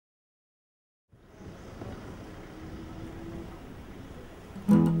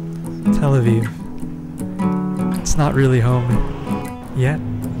Tel Aviv. It's not really home yet.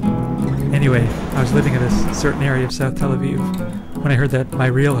 Anyway, I was living in this certain area of South Tel Aviv when I heard that my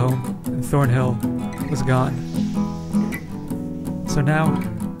real home in Thornhill was gone. So now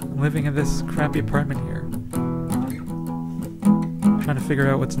I'm living in this crappy apartment here, trying to figure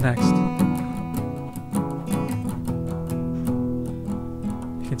out what's next.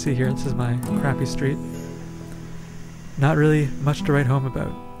 You can see here, this is my crappy street. Not really much to write home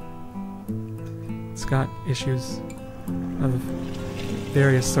about. It's got issues of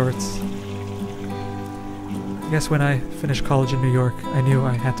various sorts. I guess when I finished college in New York, I knew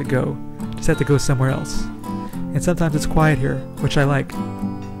I had to go. Just had to go somewhere else. And sometimes it's quiet here, which I like.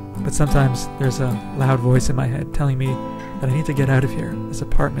 But sometimes there's a loud voice in my head telling me that I need to get out of here, this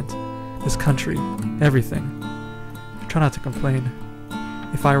apartment, this country, everything. I try not to complain.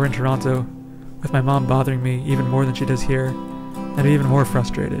 If I were in Toronto, with my mom bothering me even more than she does here, I'd be even more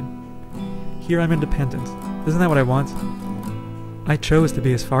frustrated. Here I'm independent. Isn't that what I want? I chose to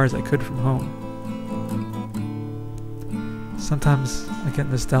be as far as I could from home. Sometimes I get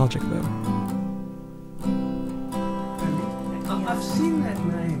nostalgic though. I've seen that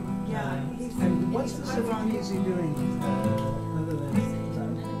name. Yeah. And what's the Savani is he doing other than?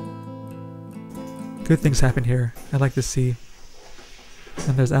 Good things happen here. I like to see.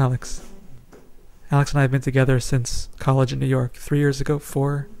 And there's Alex. Alex and I have been together since college in New York. 3 years ago?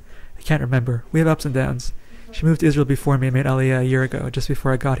 4? I can't remember. We have ups and downs. She moved to Israel before me and made Aliyah a year ago, just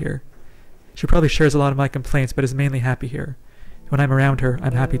before I got here. She probably shares a lot of my complaints, but is mainly happy here. When I'm around her,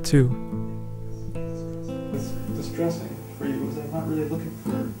 I'm happy too. It's distressing for you because I'm not really looking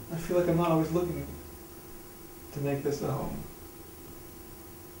for... I feel like I'm not always looking to make this a home.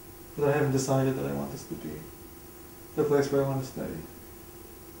 But I haven't decided that I want this to be the place where I want to stay.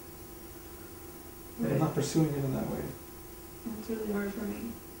 Right. I'm not pursuing it in that way. It's really hard for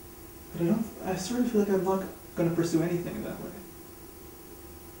me. But I sort of feel like I'm not going to pursue anything in that way.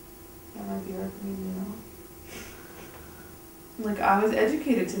 That might be hard for me, you know. Like, I was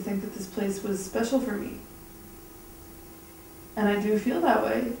educated to think that this place was special for me. And I do feel that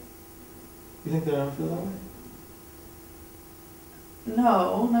way. You think that I don't feel that way?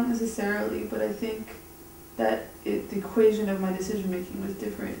 No, not necessarily, but I think that the equation of my decision making was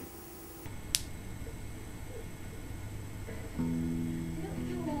different.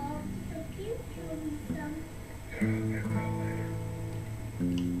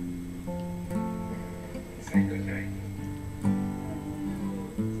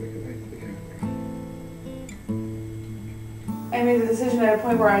 I made the decision at a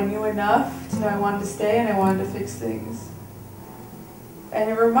point where I knew enough to know I wanted to stay and I wanted to fix things.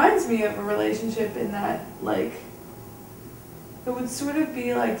 And it reminds me of a relationship in that, like, it would sort of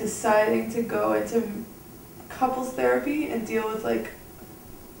be like deciding to go into couples therapy and deal with, like,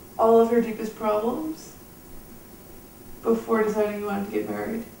 all of her deepest problems before deciding you wanted to get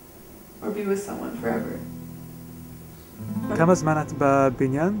married or be with someone forever. כמה זמן את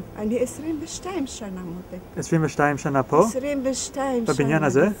בבניין? אני 22 שנה מודדת. 22 שנה פה? 22 שנה. בבניין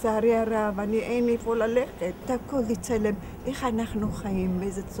הזה? לצערי הרב, אני אין איפה ללכת. הכל יצלם איך אנחנו חיים,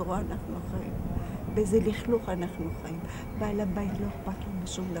 באיזה צורה אנחנו חיים, באיזה לכלוך אנחנו חיים. בעל הבית לא אכפת לו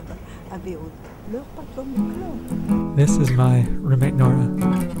משום דבר. אביב, לא אכפת לו מכלום. This is my roommate Nora.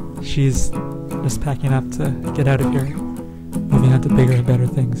 She's just packing up to get out of here, moving on to bigger and better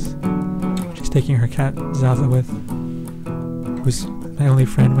things. She's taking her cat Zaza with, who's my only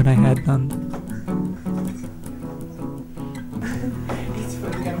friend when I had none.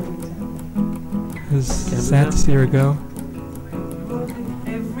 It was sad to see her go.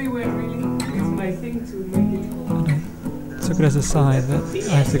 Everywhere, really. It's my thing to make it. And I took it as a sign that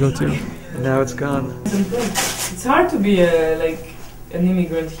I have to go too. And now it's gone. It's hard to be like an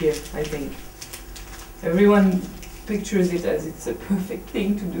immigrant here, I think. Everyone pictures it as it's a perfect thing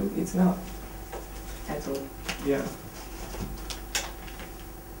to do. It's not at all. Yeah.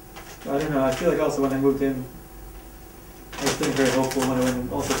 I don't know, I feel like also when I moved in, I was feeling very hopeful when I went and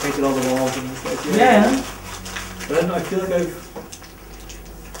also painted all the walls and it's like, Yeah. But I don't know, I feel like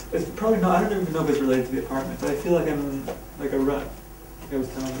it's probably not, I don't even know if it's related to the apartment, but I feel like I'm in like a rut, like I was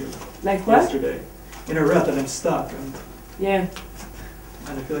telling you Like what? yesterday. In a rut and I'm stuck, Yeah.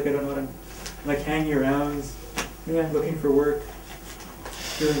 and I feel like I don't know what I'm like hanging around, Yeah. looking for work,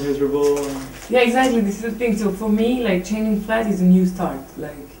 feeling miserable. And Yeah, exactly. This is the thing. So for me, like changing flat is a new start.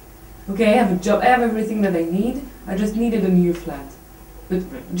 Like, okay, I have a job, I have everything that I need. I just needed a new flat. But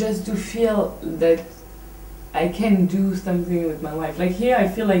just to feel that I can do something with my wife. Like here, I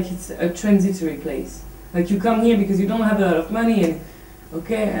feel like it's a transitory place. Like you come here because you don't have a lot of money and,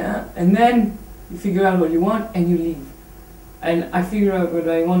 okay, and then you figure out what you want and you leave. and I figured out what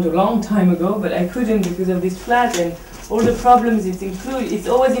I want a long time ago, but I couldn't because of this flat and all the problems it's included. It's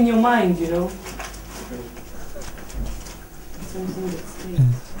always in your mind, you know. Something that stays.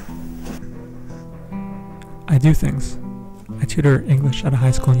 I do things. I tutor English at a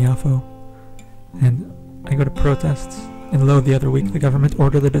high school in Yafo, and I go to protests. In Lo the other week, the government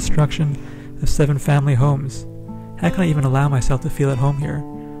ordered the destruction of 7 family homes. How can I even allow myself to feel at home here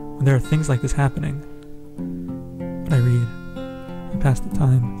when there are things like this happening? But I read. I pass the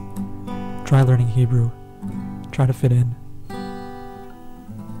time. Try learning Hebrew. Try to fit in.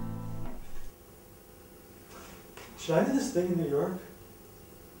 Should I do this thing in New York?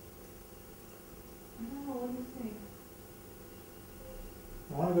 I don't know, what do you think?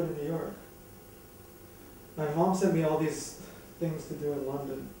 I want to go to New York. My mom sent me all these things to do in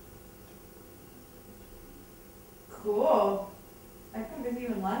London. Cool. I can visit you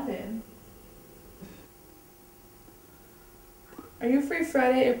in London. Are you free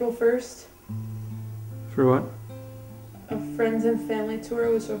Friday, April 1st? For what? A friends and family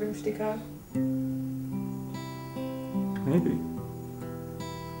tour with Shobim Shtika. Maybe.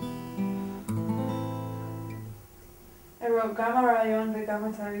 I wrote גם הרעיון וגם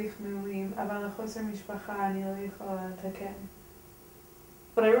התאריך מעולים, אבל לחוסר משפחה אני לא יכולה לתקן.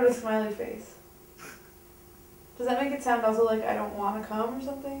 But I wrote a smiley face. Does that make it sound also like I don't want to come or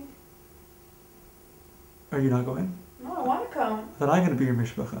something? Are you not going? No, I want to come. Then I'm going to be your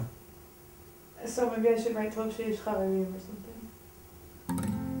mishpacha. So maybe I should write Tov Sheish Chavarim or something.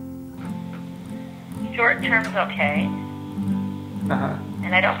 Short term's okay, Uh-huh.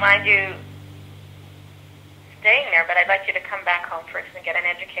 and I don't mind you staying there, but I'd like you to come back home first and get an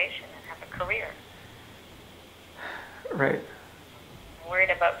education and have a career. Right. I'm worried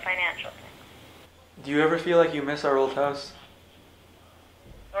about financial things. Do you ever feel like you miss our old house?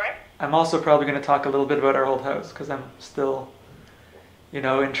 Sorry? I'm also probably going to talk a little bit about our old house, because I'm still,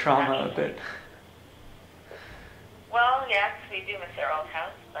 in trauma a bit. Well, yes, we do miss our old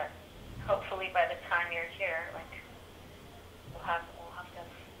house, but hopefully by the time you're here, we'll have to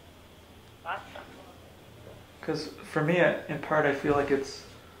bought something. Because for me, in part, I feel like it's,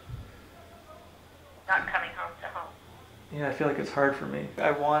 Not coming home to home. I feel like it's hard for me.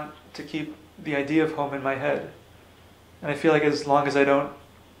 I want to keep the idea of home in my head. And I feel like as long as I don't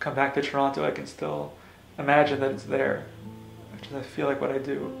come back to Toronto, I can still imagine that it's there. Which is, I feel like what I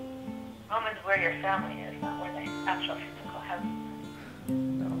do. Home is where your family is, not where the actual physical house is.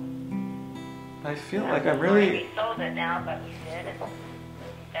 No. I feel like I'm We really... sold it now, but we did, and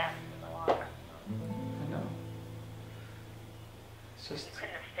that's in the long run. I know. It's just... You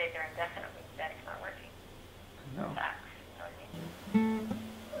couldn't have stayed there indefinitely. Daddy's not working. No. Facts. You know what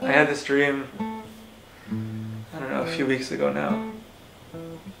I mean? I had this dream, I don't know, a few weeks ago now,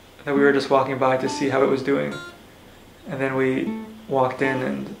 that we were just walking by to see how it was doing. And then we walked in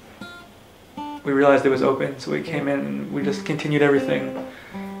and we realized it was open, so we came in and we just continued everything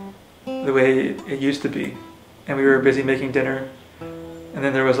the way it used to be. And we were busy making dinner, and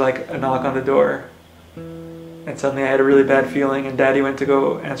then there was like a knock on the door. And suddenly I had a really bad feeling, and Daddy went to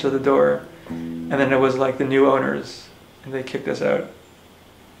go answer the door. And then it was like the new owners, and they kicked us out.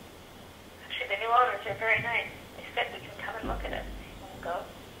 Actually, the new owners are very nice. They said we can come and look at it. We'll go.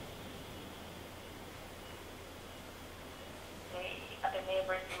 The other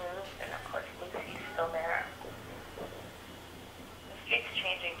neighbors moved, and of course Lucy's still there. The street's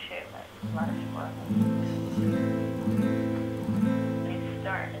changing too, but a lot of people are moving. They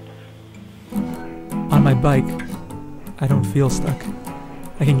started. On my bike, I don't feel stuck.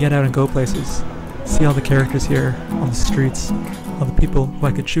 I can get out and go places, see all the characters here, on the streets, all the people who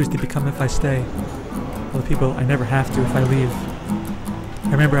I could choose to become if I stay, all the people I never have to if I leave.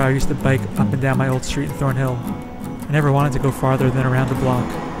 I remember how I used to bike up and down my old street in Thornhill. I never wanted to go farther than around the block.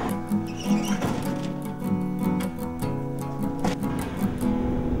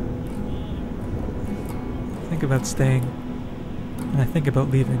 I think about staying, and I think about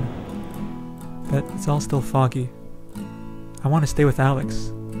leaving, but it's all still foggy. I want to stay with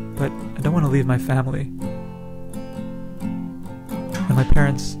Alex, but I don't want to leave my family. When my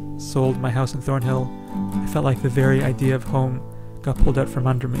parents sold my house in Thornhill, I felt like the very idea of home got pulled out from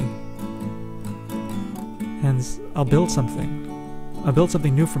under me. And I'll build something. I'll build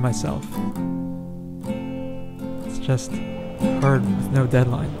something new for myself. It's just hard with no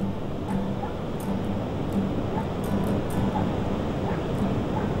deadline.